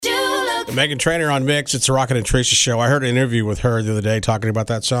Megan Trainor on Mix. It's the Rocket and Tracy show. I heard an interview with her the other day talking about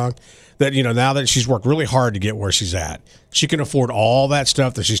that song. That, now that she's worked really hard to get where she's at, she can afford all that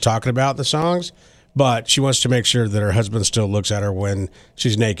stuff that she's talking about in the songs. But she wants to make sure that her husband still looks at her when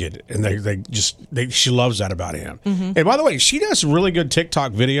she's naked, and she loves that about him. Mm-hmm. And by the way, she does some really good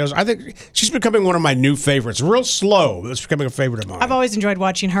TikTok videos. I think she's becoming one of my new favorites. Real slow, but it's becoming a favorite of mine. I've always enjoyed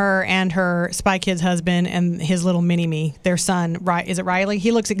watching her and her Spy Kids husband and his little mini-me, their son. Is it Riley?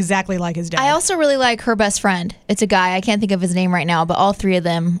 He looks exactly like his dad. I also really like her best friend. It's a guy. I can't think of his name right now, but all three of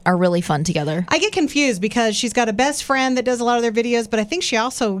them are really fun together. I get confused because she's got a best friend that does a lot of their videos, but I think she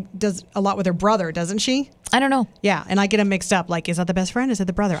also does a lot with her brother, doesn't she? I don't know. Yeah, and I get them mixed up. Like, is that the best friend? Is it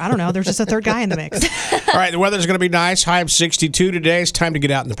the brother? I don't know. There's just a third guy in the mix. All right, the weather's going to be nice. High of 62 today. It's time to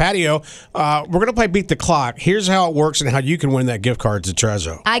get out in the patio. We're going to play Beat the Clock. Here's how it works and how you can win that gift card to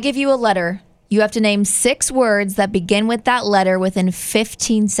Trezzo. I give you a letter. You have to name 6 words that begin with that letter within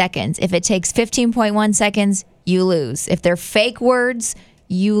 15 seconds. If it takes 15.1 seconds, you lose. If they're fake words,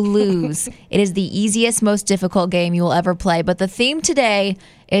 you lose. It is the easiest, most difficult game you will ever play. But the theme today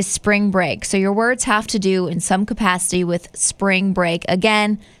is spring break. So your words have to do in some capacity with spring break.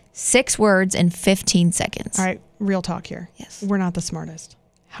 Again, 6 words in 15 seconds. All right, real talk here. Yes. We're not the smartest.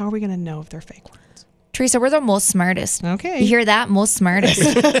 How are we going to know if they're fake words? Teresa, we're the most smartest. Okay. You hear that? Most smartest.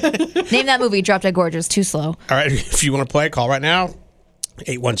 Name that movie, Drop Dead Gorgeous. Too slow. All right, if you want to play, call right now.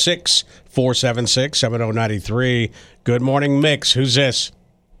 816-476-7093. Good morning, Mix. Who's this?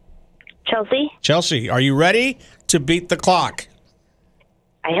 Chelsea? Chelsea, are you ready to beat the clock?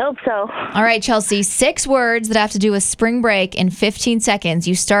 I hope so. All right, Chelsea, 6 words that have to do with spring break in 15 seconds.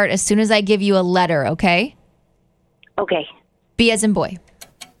 You start as soon as I give you a letter, okay? Okay. B as in boy.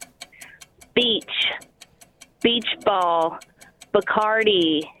 Beach. Beach ball.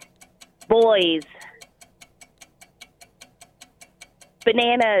 Bacardi. Boys.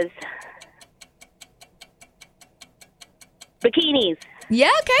 Bananas. Bikinis. Yeah,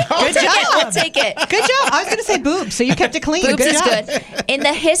 okay. Good job. We'll take it. Good job. I was going to say boobs, so you kept it clean. Boobs good is job. good. In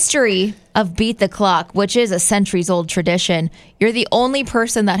the history of Beat the Clock, which is a centuries-old tradition, you're the only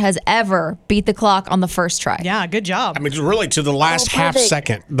person that has ever beat the clock on the first try. Yeah, good job. I mean, really, to the last half perfect.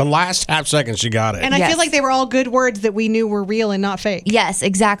 second. The last half second, she got it. And I Yes. feel like they were all good words that we knew were real and not fake. Yes,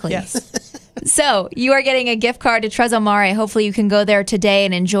 exactly. Yes. So you are getting a gift card to Trezzo Mare. Hopefully you can go there today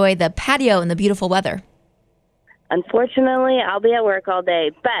and enjoy the patio and the beautiful weather. Unfortunately, I'll be at work all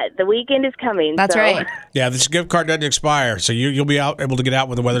day, but the weekend is coming. That's so. right. Yeah, this gift card doesn't expire, so you'll be able to get out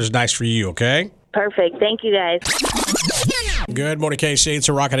when the weather's nice for you, okay? Perfect. Thank you, guys. Good morning, KC. It's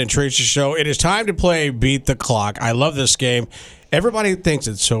a Rocket and Tracy show. It is time to play Beat the Clock. I love this game. Everybody thinks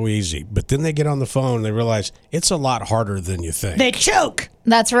it's so easy, but then they get on the phone and they realize it's a lot harder than you think. They choke.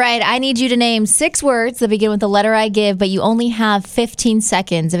 That's right. I need you to name 6 words that begin with the letter I give, but you only have 15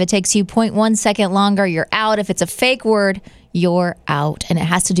 seconds. If it takes you 0.1 second longer, you're out. If it's a fake word, you're out. And it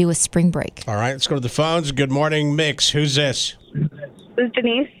has to do with spring break. All right, let's go to the phones. Good morning, Mix. Who's this? This is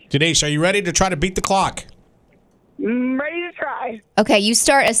Denise. Denise, are you ready to try to beat the clock? Ready to try. Okay, you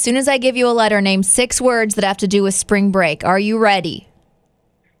start as soon as I give you a letter. Name 6 words that have to do with spring break. Are you ready?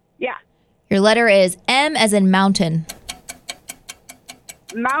 Yeah. Your letter is M as in mountain.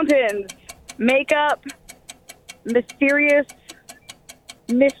 Mountains. Makeup. Mysterious.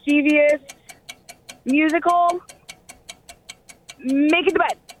 Mischievous. Musical. Making the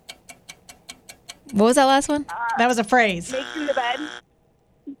bed. What was that last one? That was a phrase. Making the bed.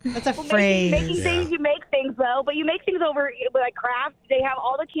 That's a Making phrase. things, you make things, though. But you make things over with like crafts. They have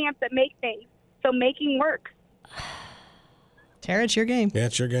all the camps that make things. So making works. Tara, it's your game. Yeah,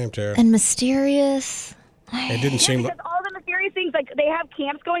 it's your game, Tara. And mysterious. It didn't seem Because all the mysterious things, like they have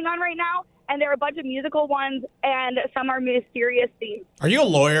camps going on right now, and there are a bunch of musical ones, and some are mysterious themes. Are you a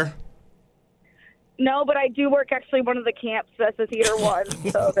lawyer? No, but I do work actually one of the camps that's a theater one.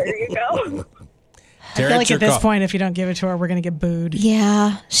 So there you go. I feel like at this point, if you don't give it to her, we're going to get booed.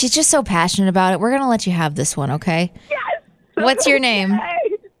 Yeah, she's just so passionate about it. We're going to let you have this one, okay? Yes. What's your name?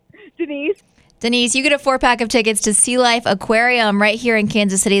 Denise. Denise, you get a 4-pack of tickets to Sea Life Aquarium right here in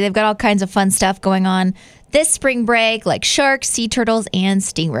Kansas City. They've got all kinds of fun stuff going on this spring break, like sharks, sea turtles, and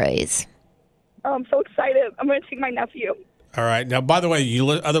stingrays. Oh, I'm so excited. I'm going to take my nephew. All right. Now, by the way, you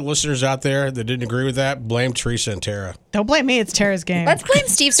other listeners out there that didn't agree with that, blame Teresa and Tara. Don't blame me. It's Tara's game. Let's blame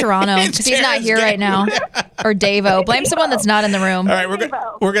Steve Serrano because he's not here right now. Or Davo. Blame someone that's not in the room. All right,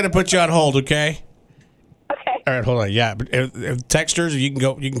 we're going to put you on hold, okay? Okay. All right, hold on. Yeah, but if texters,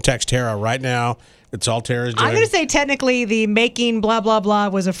 you can text Tara right now. It's all Tara's doing. I'm going to say technically the making blah, blah, blah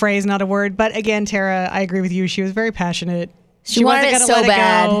was a phrase, not a word. But again, Tara, I agree with you. She was very passionate. She wanted it wasn't so gonna let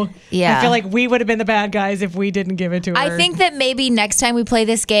bad. It go. Yeah. I feel like we would have been the bad guys if we didn't give it to her. I think that maybe next time we play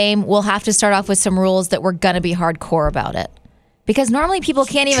this game, we'll have to start off with some rules that we're going to be hardcore about it. Because normally people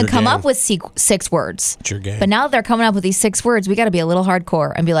can't even come up with 6 words. It's your game. But now that they're coming up with these 6 words, we got to be a little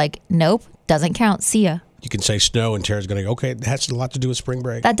hardcore and be like, nope, doesn't count. See ya. You can say snow, and Tara's going to go, okay, that has a lot to do with spring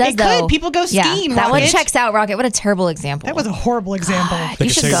break. That does, It though. could. People go skiing, That one Rocket. checks out, Rocket. What a terrible example. that was a horrible example. They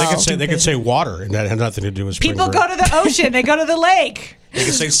you could should say, go. they could say water, and that had nothing to do with spring People break. go to the ocean. They go to the lake. They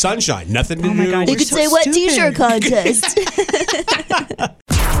could say sunshine, nothing to Oh my do God, with You could so say wet stupid. t-shirt contest.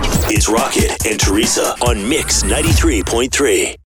 It's Rocket and Teresa on Mix 93.3.